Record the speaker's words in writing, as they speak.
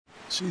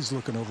She's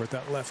looking over at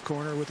that left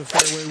corner with the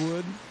fairway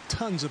wood.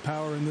 Tons of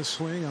power in this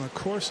swing on a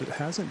course that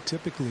hasn't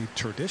typically,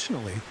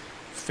 traditionally,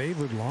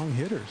 favored long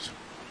hitters.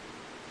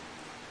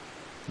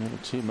 A little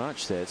too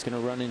much there. It's going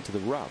to run into the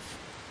rough.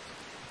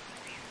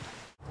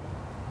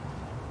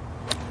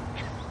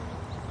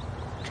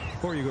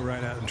 Or you go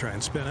right out and try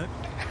and spin it.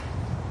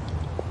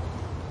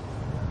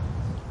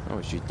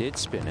 Oh, she did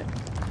spin it.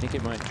 I think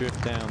it might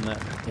drift down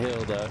that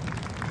hill, though.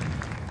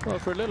 Well,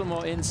 for a little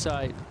more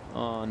insight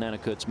on Nanna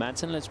Koerstz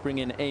Madsen, let's bring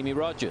in Amy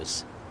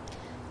Rogers.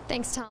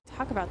 Thanks, Tom.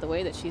 Talk about the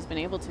way that she's been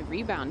able to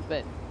rebound,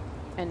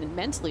 and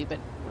mentally, but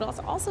what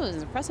also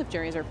is impressive,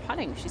 Jerry, is her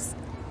putting. She's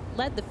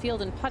led the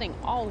field in putting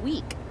all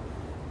week,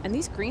 and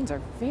these greens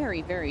are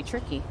very, very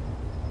tricky.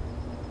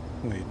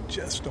 We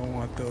just don't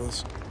want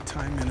those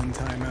time in and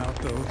time out,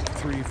 though,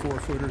 3-4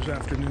 footers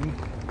afternoon.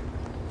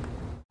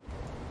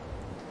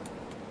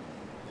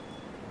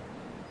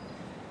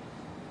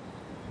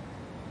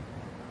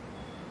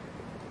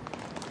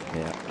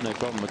 Yeah, no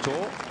problem at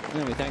all.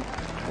 And we thank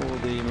all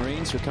the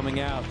Marines for coming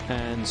out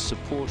and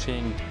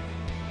supporting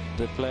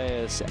the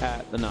players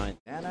at the 9th.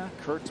 Nanna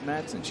Koerstz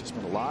Madsen, she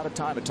spent a lot of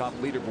time atop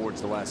leaderboards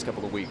the last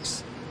couple of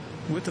weeks.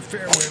 With the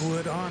fairway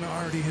wood on,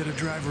 already hit a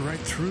driver right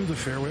through the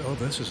fairway. Oh,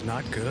 this is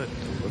not good.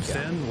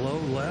 Thin, low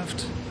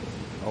left.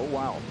 Oh,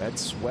 wow,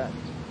 that's wet.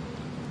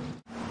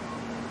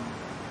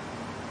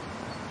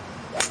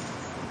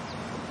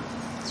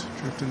 It's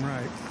drifting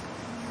right.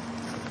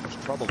 There's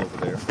trouble over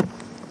there.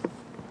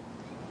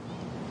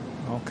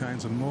 All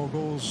kinds of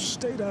moguls.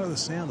 Stayed out of the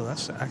sand, though.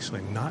 That's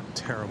actually not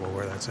terrible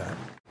where that's at.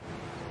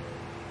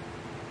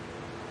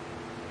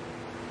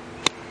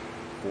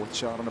 Fourth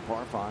shot on a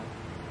par 5.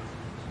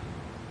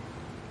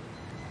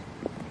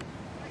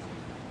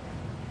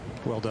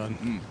 Well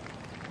done.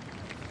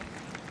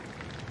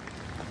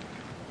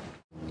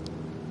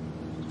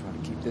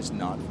 Trying to keep this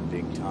knot from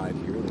being tied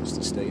here. There's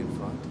to stay in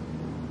front.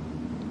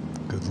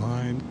 Good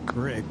line.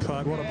 Great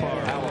putt. What a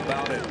par. How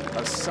about it?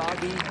 A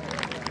soggy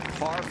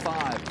par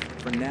 5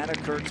 for Nanna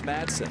Koerstz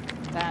Madsen.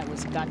 That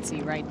was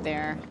gutsy right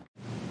there.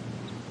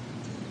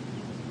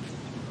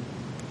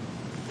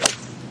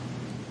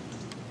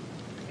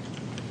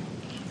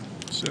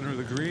 Center of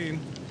the green.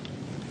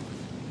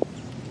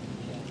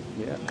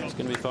 Yeah, it's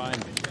going to be fine.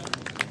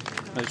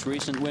 Most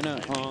recent winner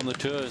on the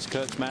tour is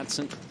Koerstz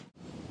Madsen.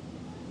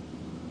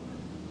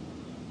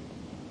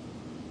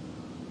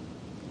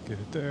 Get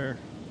it there.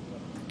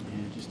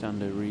 Yeah, just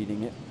under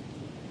reading it.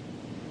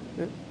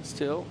 But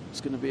still,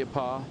 it's going to be a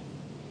par.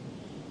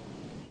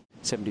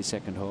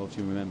 72nd hole, if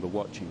you remember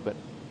watching. But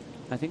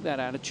I think that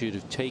attitude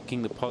of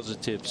taking the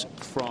positives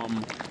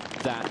from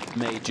that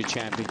major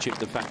championship,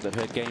 the fact that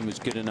her game was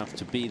good enough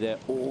to be there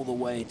all the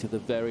way to the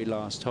very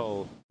last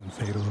hole.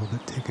 Fade a little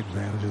bit, take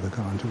advantage of the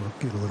contour,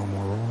 get a little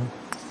more rolling.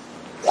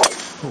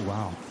 Oh,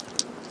 wow.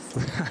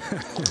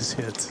 This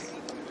hit.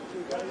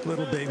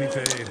 Little baby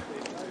fade.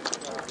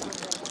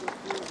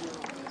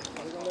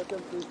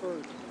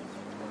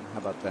 How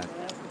about that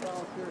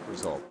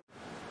result?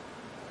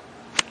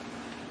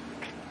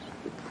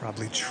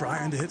 Probably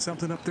trying to hit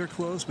something up there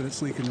close, but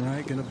it's leaking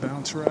right, gonna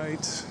bounce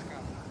right.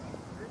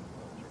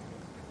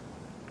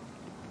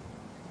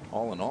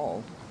 All in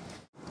all,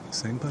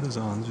 same putt as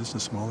on, just a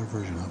smaller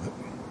version of it.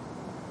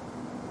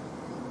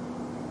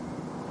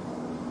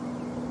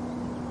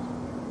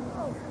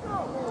 Oh,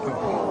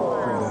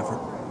 great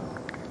effort.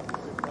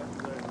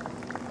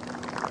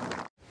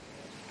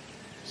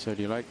 So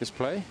do you like this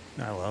play?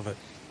 I love it.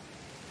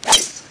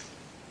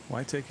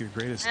 Why take your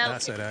greatest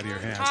asset out of your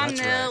hands? That's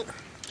right.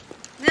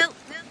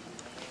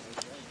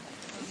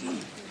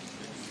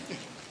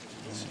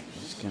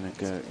 She's going to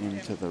go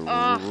into the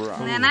rough.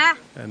 Nanna.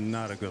 And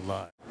not a good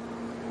lot.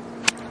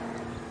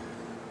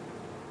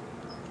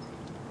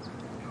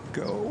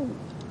 Go.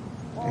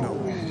 No.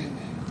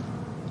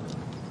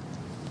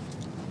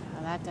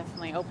 Well, that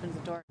definitely opens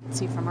the door.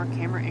 See from our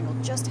camera angle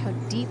just how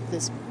deep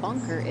this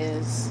bunker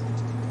is.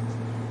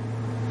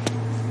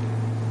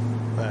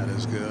 That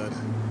is good.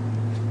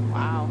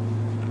 Wow.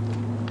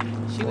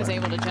 She was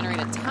able to generate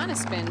a ton of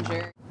spin,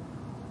 Jerry.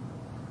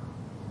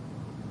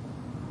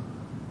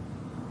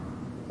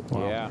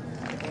 Wow. Yeah.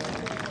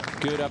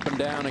 Good up and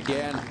down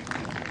again.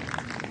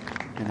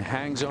 And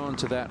hangs on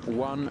to that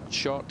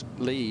one-shot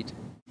lead.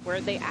 Where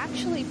they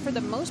actually, for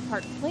the most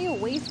part, play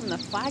away from the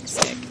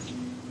flagstick.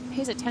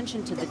 Pays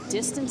attention to the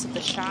distance of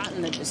the shot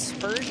and the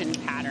dispersion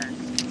pattern.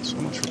 So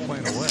much for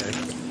playing away.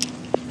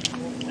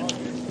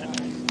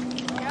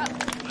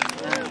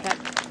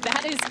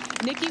 That is,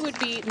 Nikki would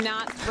be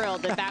not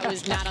thrilled that that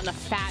was not on the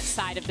fat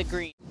side of the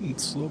green.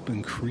 Slope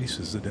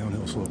increases, the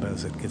downhill slope,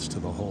 as it gets to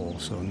the hole,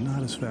 so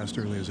not as fast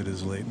early as it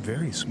is late.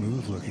 Very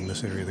smooth looking,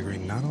 this area of the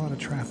green. Not a lot of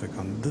traffic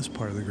on this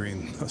part of the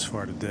green thus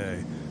far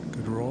today.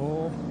 Good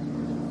roll.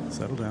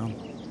 Settle down.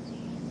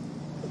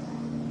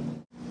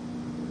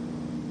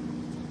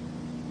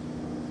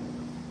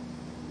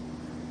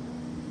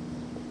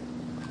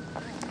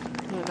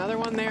 Another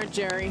one there,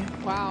 Jerry.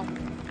 Wow.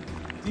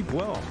 Deep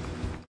well.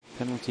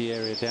 Penalty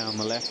area down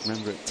the left.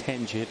 Remember, at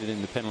 10, she hit it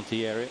in the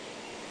penalty area.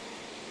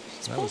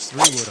 That was 3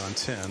 wood on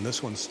 10.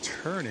 This one's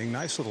turning.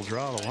 Nice little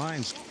draw. The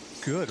line's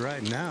good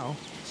right now.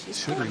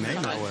 Should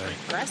remain that way.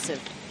 Aggressive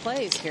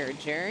plays here,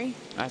 Jerry.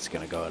 That's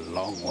going to go a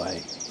long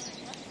way.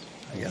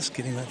 I guess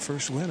getting that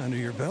first win under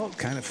your belt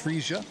kind of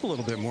frees you up a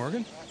little bit,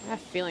 Morgan. Yeah,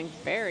 feeling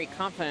very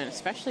confident,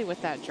 especially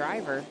with that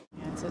driver.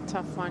 Yeah, it's a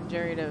tough one,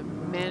 Jerry, to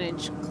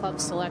manage club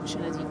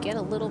selection as you get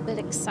a little bit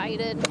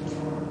excited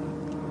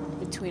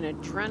between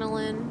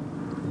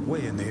adrenaline.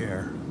 Way in the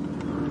air.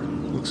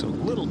 Looks a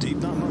little deep,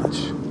 not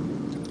much.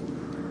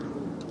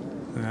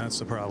 That's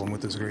the problem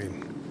with this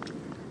green.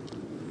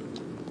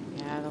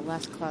 Yeah, the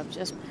left club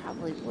just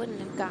probably wouldn't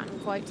have gotten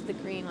quite to the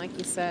green, like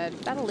you said.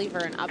 That'll leave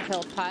her an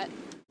uphill putt.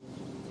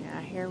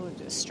 Yeah, here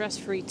with a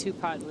stress-free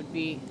 2-putt would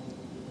be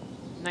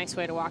a nice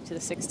way to walk to the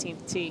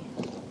 16th tee.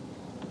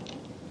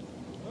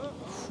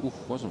 Ooh,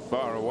 wasn't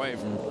far away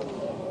from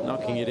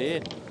knocking it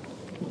in.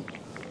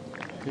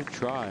 Good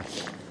try.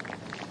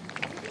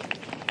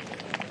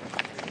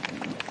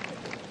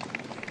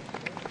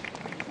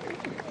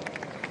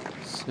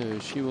 So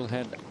she will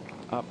head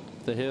up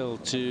the hill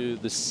to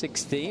the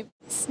 16th.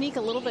 Sneak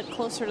a little bit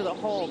closer to the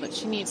hole, but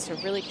she needs to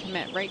really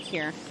commit right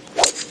here.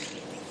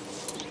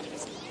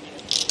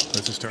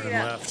 This is turning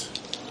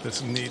left.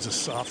 This needs a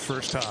soft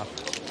first hop.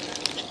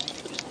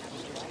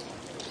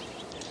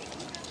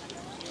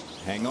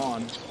 Hang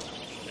on.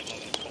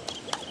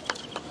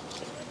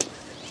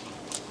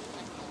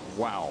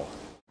 Wow.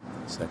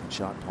 Second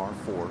shot, par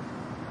 4.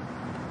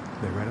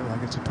 They read it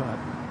like it's a putt.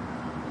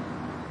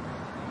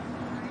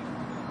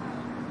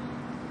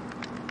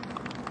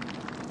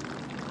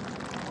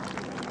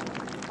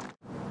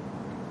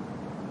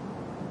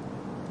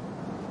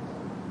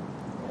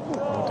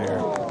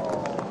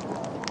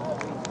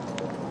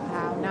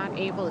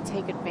 Able to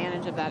take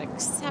advantage of that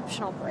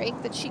exceptional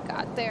break that she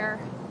got there.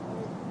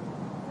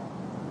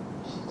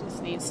 She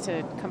just needs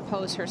to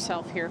compose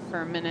herself here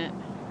for a minute.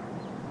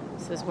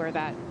 This is where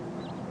that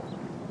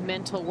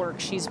mental work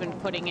she's been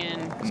putting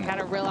in. She's got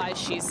to realize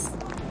she's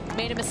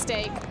made a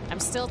mistake. I'm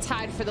still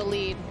tied for the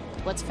lead.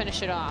 Let's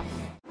finish it off.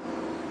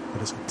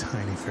 That is a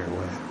tiny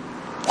fairway.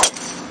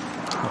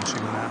 Oh, she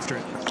went after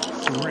it.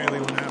 She really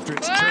went after it.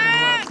 It's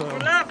turning left, though.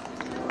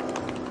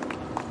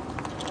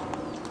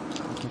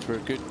 Looking for a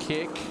good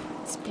kick.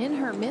 It's been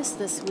her miss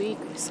this week.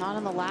 We saw it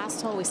on the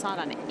last hole. We saw it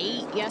on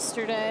 8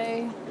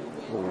 yesterday.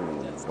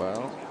 Oh,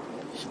 well.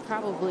 Should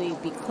probably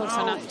be close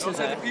enough to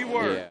the...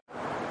 Yeah.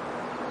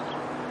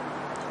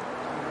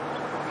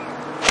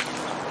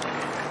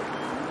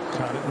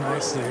 Caught it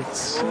nicely.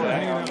 It's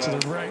hanging out to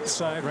the right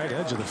side, right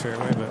edge of the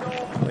fairway,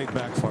 but laid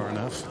back far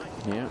enough.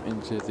 Yeah,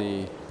 into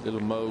the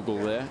little mogul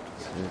there.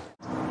 Yeah.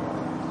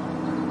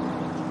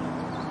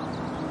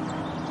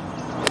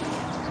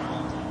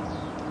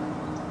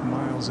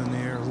 Miles in the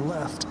air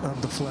left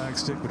of the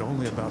flagstick, but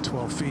only about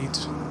 12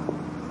 feet.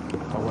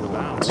 Oh, what a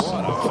bounce.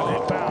 What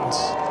a bounce.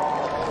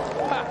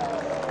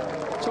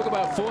 Talk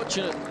about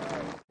fortunate.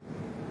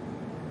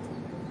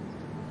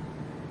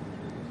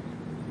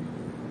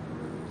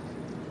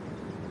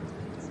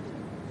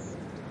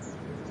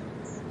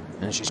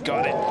 And she's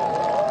got it.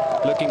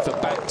 Looking for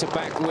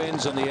back-to-back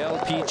wins on the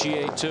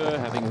LPGA Tour,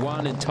 having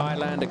won in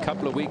Thailand a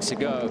couple of weeks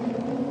ago.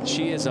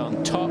 She is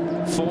on top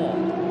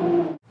form.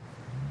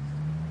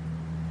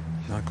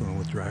 Not going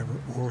with driver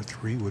or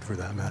 3 wood for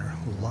that matter.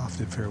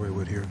 Lofted fairway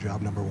wood here.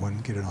 Job number 1,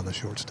 get it on the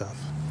short stuff.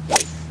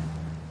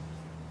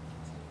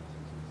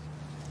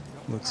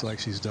 Looks like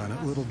she's done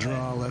it. Little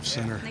draw left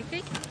center.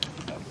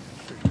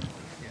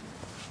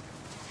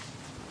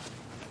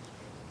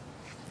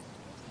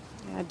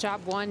 Yeah,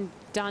 job 1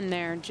 done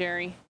there,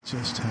 Jerry.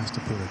 Just has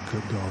to put a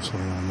good golf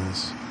swing on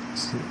this.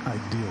 It's the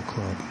ideal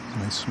club.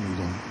 Nice smooth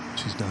one.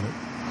 She's done it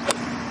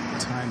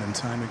time and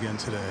time again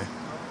today.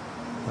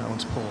 That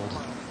one's pulled.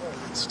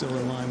 Still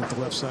in line with the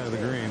left side of the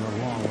green. A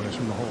long one is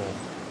from the hole.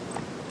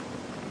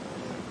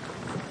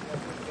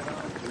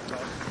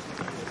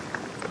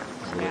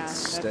 Will it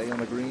stay on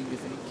the green, you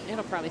think?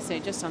 It'll probably stay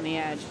just on the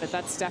edge, but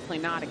that's definitely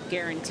not a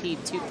guaranteed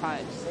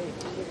 2-putt.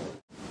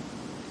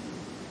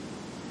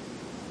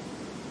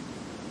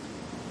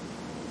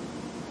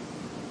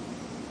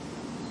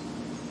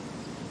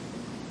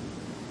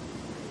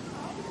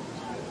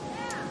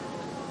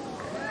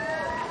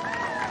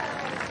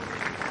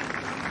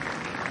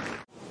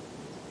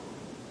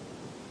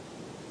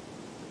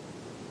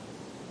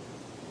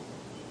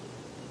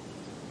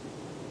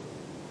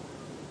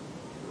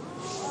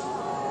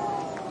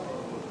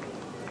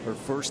 Her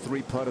first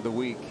 3-putt of the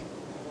week.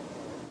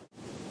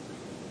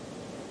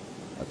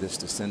 This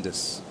to send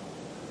us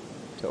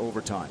to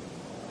overtime.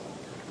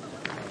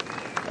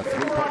 A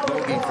 3-putt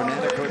bogey for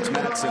Nanna Koerstz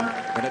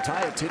Madsen and a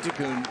tie at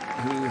Titikun,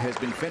 who has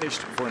been finished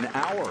for an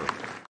hour.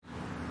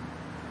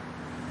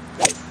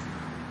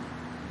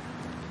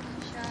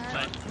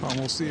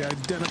 Almost the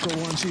identical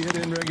one she hit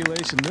in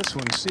regulation. This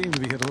one seemed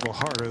to be hit a little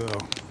harder,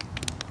 though.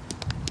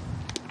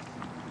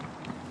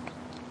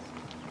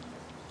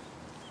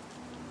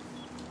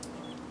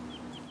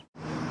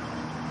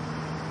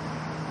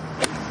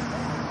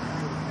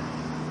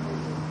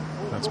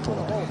 That's pulled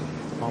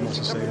almost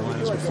the same line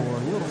as before. A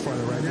little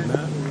farther right than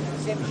that.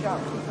 Same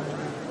shot.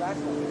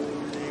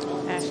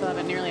 Ash will have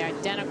a nearly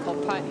identical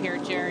putt here,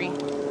 Jerry.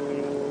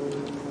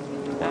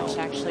 Ash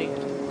actually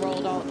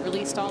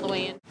released all the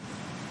way in.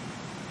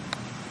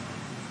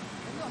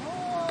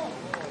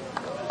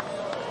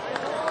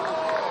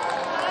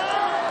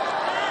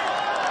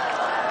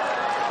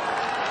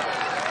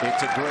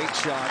 It's a great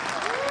shot,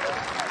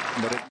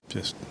 but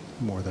just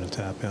more than a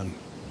tap in.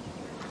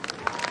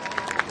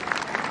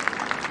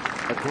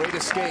 A great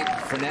escape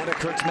for Nanna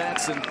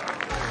Madsen.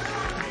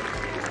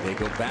 They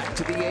go back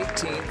to the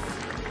 18th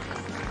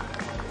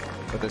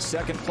for the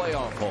second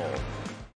playoff hole.